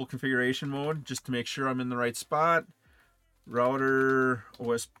to global configuration mode just to make sure I'm in the right spot. Router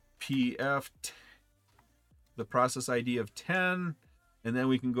OSPF, the process ID of 10. And then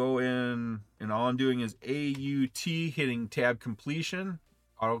we can go in, and all I'm doing is AUT, hitting tab completion,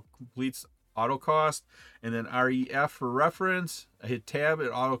 auto completes auto cost, and then REF for reference. I hit tab,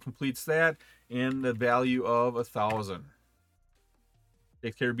 it auto completes that, and the value of 1,000.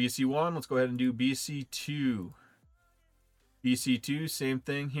 Take care of BC1. Let's go ahead and do BC2. BC2, same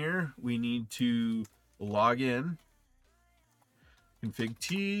thing here. We need to log in, config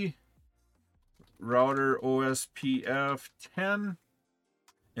T, router OSPF 10.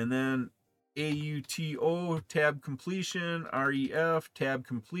 And then AUTO, tab completion, REF, tab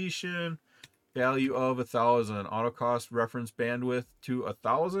completion, value of 1,000. Auto cost reference bandwidth to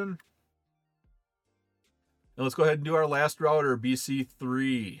 1,000. And let's go ahead and do our last router,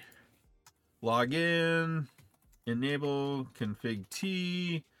 BC3. Log in, enable, config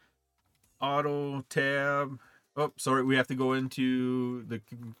T, auto tab. Oh, sorry, we have to go into the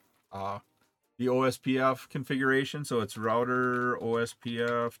OSPF configuration. So it's router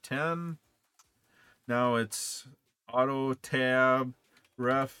OSPF 10. Now it's auto tab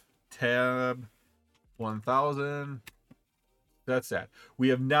ref tab 1,000. That's that. We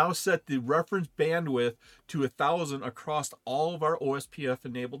have now set the reference bandwidth to 1,000 across all of our OSPF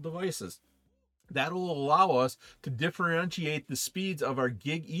enabled devices. That will allow us to differentiate the speeds of our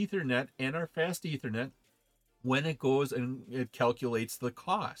gig Ethernet and our fast Ethernet when it goes and it calculates the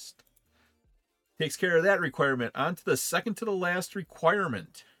cost. Takes care of that requirement. On to the second to the last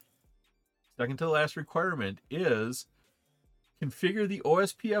requirement. Second to the last requirement is configure the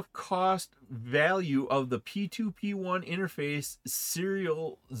OSPF cost value of the P2P1 interface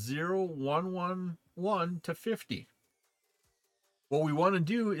serial 0111 to 50. What we want to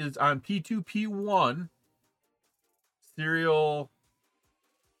do is on P2P1 serial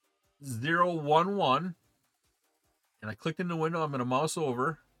 011, and I clicked in the window, I'm going to mouse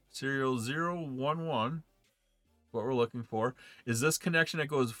over. Serial 011, what we're looking for, is this connection that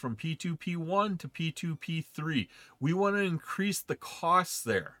goes from P2P1 to P2P3. We want to increase the costs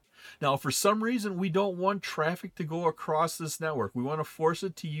there. Now, for some reason, we don't want traffic to go across this network. We want to force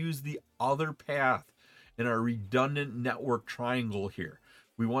it to use the other path in our redundant network triangle here.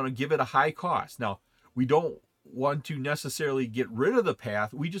 We want to give it a high cost. Now, we don't want to necessarily get rid of the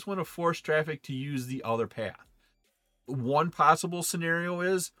path. We just want to force traffic to use the other path. One possible scenario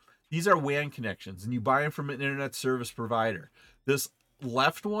is these are WAN connections and you buy them from an internet service provider. This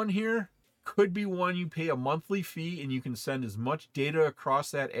left one here could be one you pay a monthly fee and you can send as much data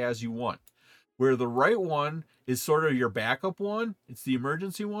across that as you want. Where the right one is sort of your backup one, it's the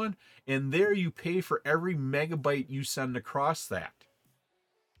emergency one, and there you pay for every megabyte you send across that.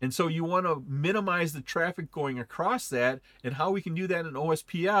 And so you want to minimize the traffic going across that, and how we can do that in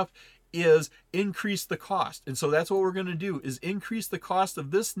OSPF is increase the cost. And so that's what we're going to do, is increase the cost of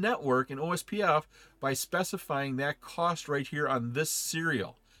this network in OSPF by specifying that cost right here on this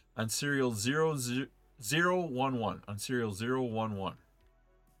serial, on serial 00111 011 on serial 011.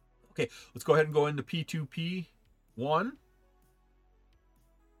 Okay, let's go ahead and go into P2P1.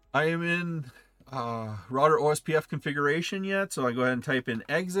 I am in router OSPF configuration yet, so I go ahead and type in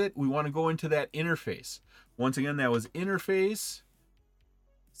exit. We want to go into that interface. Once again, that was interface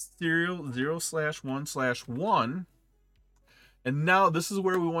serial 0/1/1. And now this is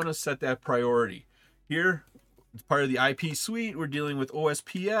where we want to set that priority. Here, it's part of the IP suite. We're dealing with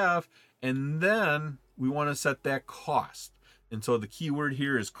OSPF, and then we want to set that cost. And so the keyword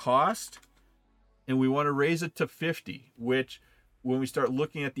here is cost, and we want to raise it to 50, which when we start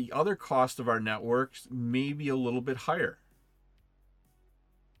looking at the other cost of our networks, may be a little bit higher.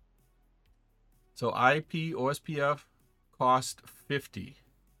 So IP OSPF cost 50.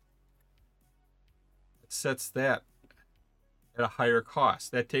 It sets that at a higher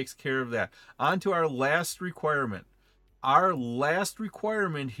cost. That takes care of that. On to our last requirement. Our last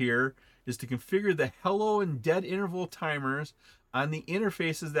requirement here is to configure the hello and dead interval timers on the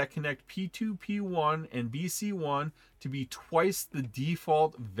interfaces that connect P2, P1, and BC1 to be twice the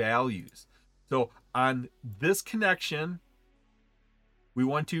default values. So on this connection, we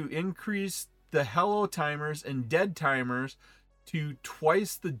want to increase the hello timers and dead timers to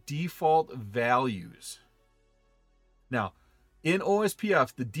twice the default values. Now, in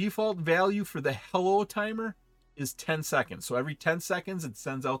OSPF, the default value for the hello timer is 10 seconds. So every 10 seconds, it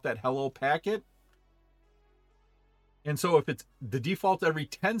sends out that hello packet. And so if it's the default every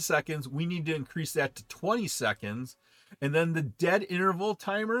 10 seconds, we need to increase that to 20 seconds. And then the dead interval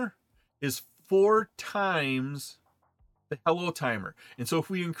timer is 4 times the hello timer. And so if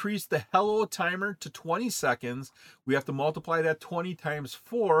we increase the hello timer to 20 seconds, we have to multiply that 20 times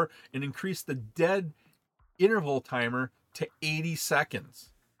 4 and increase the dead interval timer to 80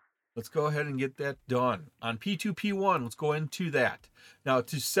 seconds. Let's go ahead and get that done. On P2P1, let's go into that. Now,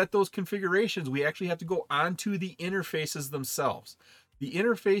 to set those configurations, we actually have to go onto the interfaces themselves. The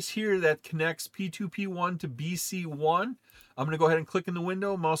interface here that connects P2P1 to BC1, I'm going to go ahead and click in the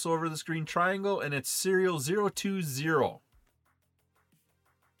window, mouse over the green triangle, and it's serial 020.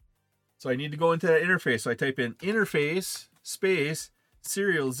 So I need to go into that interface. So I type in interface space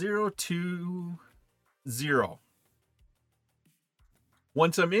serial 020.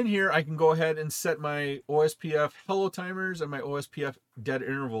 Once I'm in here, I can go ahead and set my OSPF hello timers and my OSPF dead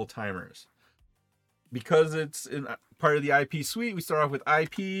interval timers. Because it's in part of the IP suite, we start off with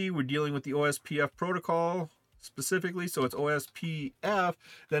IP. We're dealing with the OSPF protocol specifically, so it's OSPF.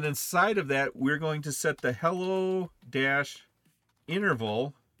 Then inside of that, we're going to set the hello dash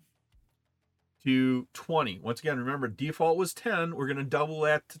interval to 20. Once again, remember, default was 10. We're going to double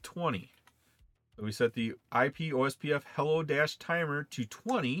that to 20. So we set the IP OSPF hello dash timer to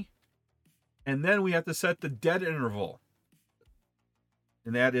 20. And then we have to set the dead interval.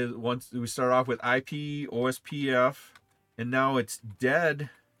 And that is, once we start off with IP OSPF, and now it's dead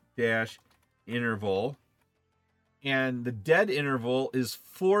dash interval. And the dead interval is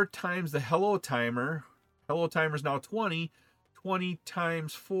 4 times the hello timer. Hello timer is now 20. 20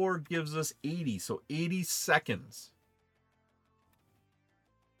 times 4 gives us 80. So 80 seconds.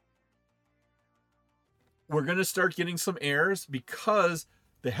 We're going to start getting some errors because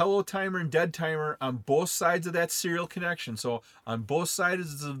the hello timer and dead timer on both sides of that serial connection. So on both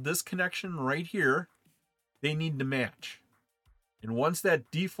sides of this connection right here, they need to match. And once that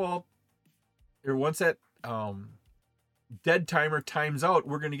default, or once that dead timer times out,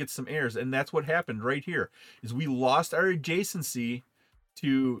 we're going to get some errors. And that's what happened right here, is we lost our adjacency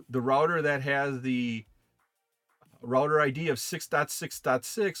to the router that has the router ID of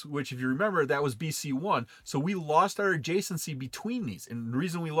 6.6.6, which if you remember, that was BC1. So we lost our adjacency between these. And the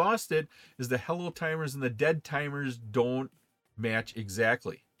reason we lost it is the hello timers and the dead timers don't match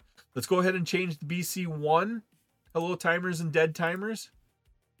exactly. Let's go ahead and change the BC1 hello timers and dead timers.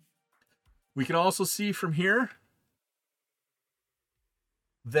 We can also see from here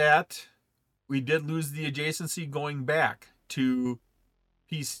that we did lose the adjacency going back to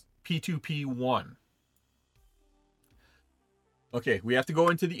P2P1. Okay, we have to go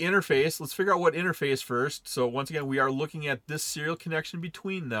into the interface. Let's figure out what interface first. So once again, we are looking at this serial connection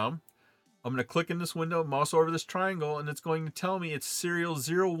between them. I'm going to click in this window, mouse over this triangle, and it's going to tell me it's serial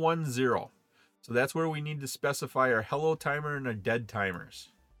 010. So that's where we need to specify our hello timer and our dead timers.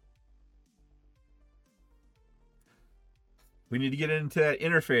 We need to get into that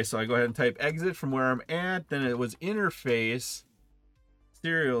interface. So I go ahead and type exit from where I'm at. Then it was interface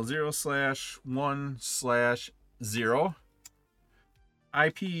serial 0/1/0.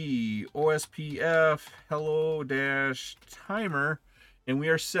 IP OSPF hello dash timer, and we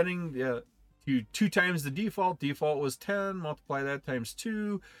are setting to 2 times the default. Default was 10, multiply that times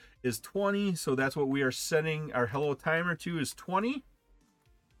 2, is 20, so that's what we are setting our hello timer to, is 20.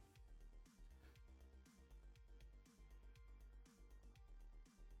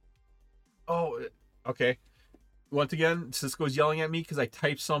 Oh, okay. Once again, Cisco's yelling at me because I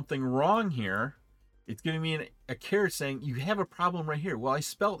typed something wrong here. It's giving me a carrot saying, you have a problem right here. Well, I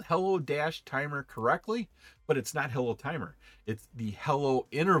spelled hello dash timer correctly, but it's not hello timer. It's the hello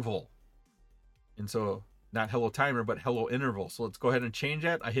interval. And so not hello timer, but hello interval. So let's go ahead and change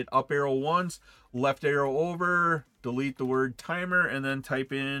that. I hit up arrow once, left arrow over, delete the word timer, and then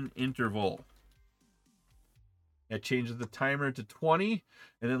type in interval. That changes the timer to 20.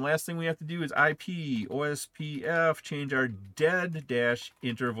 And then last thing we have to do is IP, OSPF, change our dead dash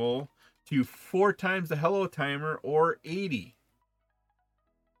interval to 4 times the hello timer, or 80.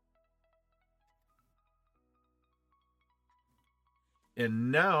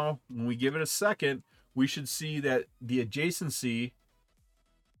 And now when we give it a second, we should see that the adjacency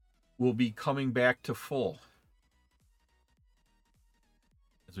will be coming back to full.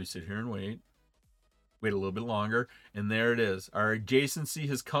 As we sit here and wait a little bit longer, and there it is. Our adjacency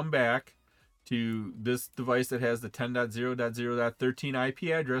has come back to this device that has the 10.0.0.13 IP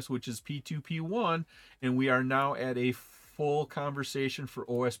address, which is P2P1, and we are now at a full conversation for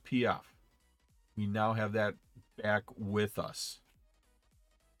OSPF. We now have that back with us.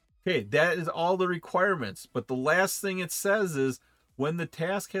 Okay, that is all the requirements, but the last thing it says is, when the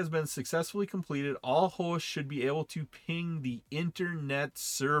task has been successfully completed, all hosts should be able to ping the internet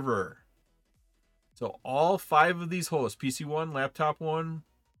server. So all 5 of these hosts, PC1, Laptop 1,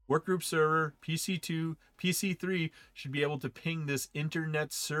 Workgroup Server, PC2, PC3, should be able to ping this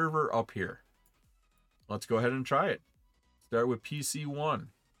internet server up here. Let's go ahead and try it. Start with PC1.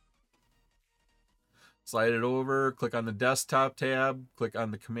 Slide it over, click on the desktop tab, click on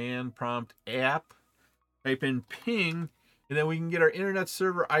the command prompt app, type in ping, and then we can get our internet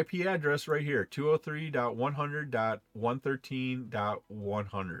server IP address right here,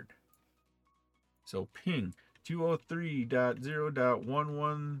 203.100.113.100. So ping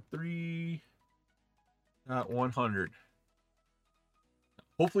 203.0.113.100.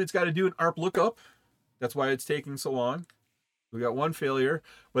 Hopefully it's got to do an ARP lookup. That's why it's taking so long. We got one failure,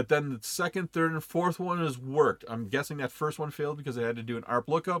 but then the second, third, and fourth one has worked. I'm guessing that first one failed because I had to do an ARP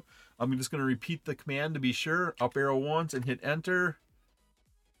lookup. I'm just going to repeat the command to be sure. Up arrow once and hit enter.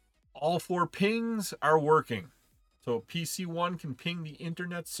 All 4 pings are working. So PC1 can ping the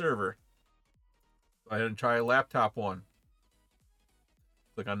internet server. Go ahead and try Laptop 1.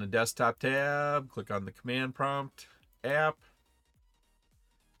 Click on the desktop tab, click on the command prompt app.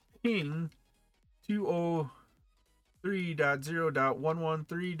 Ping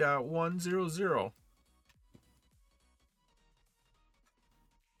 203.0.113.100.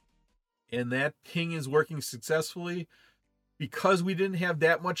 And that ping is working successfully. Because we didn't have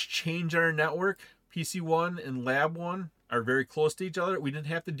that much change on our network, PC1 and Lab 1 are very close to each other. We didn't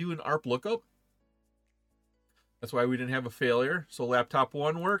have to do an ARP lookup. That's why we didn't have a failure. So Laptop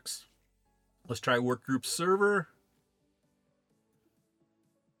 1 works. Let's try Workgroup Server.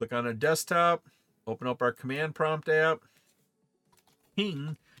 Click on a desktop. Open up our command prompt app.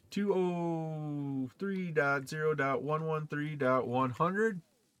 Ping 203.0.113.100.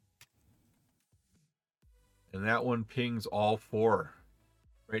 And that one pings all 4.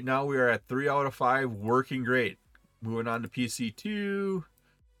 Right now we are at 3 out of 5, working great. Moving on to PC2,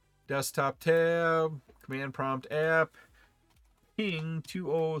 desktop tab, command prompt app, ping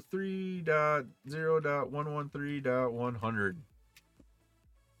 203.0.113.100.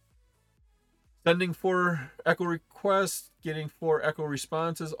 Sending 4 echo requests, getting 4 echo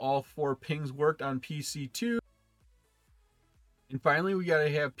responses. All 4 pings worked on PC2. And finally, we got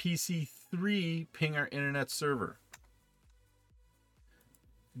to have PC3 ping our internet server.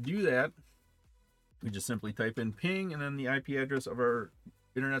 To do that, we just simply type in ping and then the IP address of our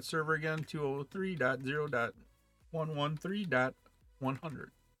internet server again, 203.0.113.100.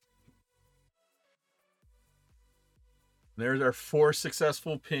 There's our 4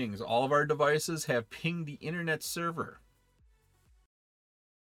 successful pings. All of our devices have pinged the internet server.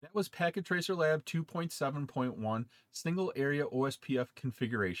 That was Packet Tracer Lab 2.7.1 Single Area OSPF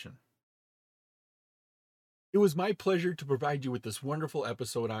Configuration. It was my pleasure to provide you with this wonderful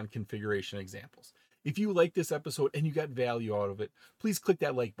episode on configuration examples. If you like this episode and you got value out of it, please click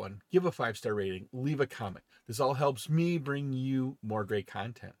that like button, give a 5-star rating, leave a comment. This all helps me bring you more great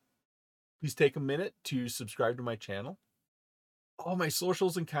content. Please take a minute to subscribe to my channel. All my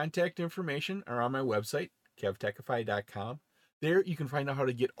socials and contact information are on my website, KevTechify.com. There you can find out how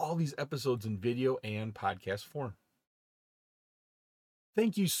to get all these episodes in video and podcast form.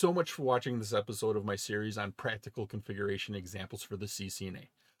 Thank you so much for watching this episode of my series on practical configuration examples for the CCNA.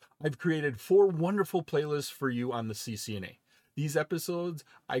 I've created 4 wonderful playlists for you on the CCNA. These episodes,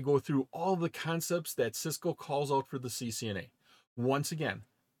 I go through all the concepts that Cisco calls out for the CCNA. Once again,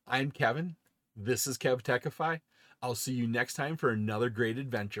 I'm Kevin. This is KevTechify. I'll see you next time for another great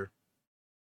adventure.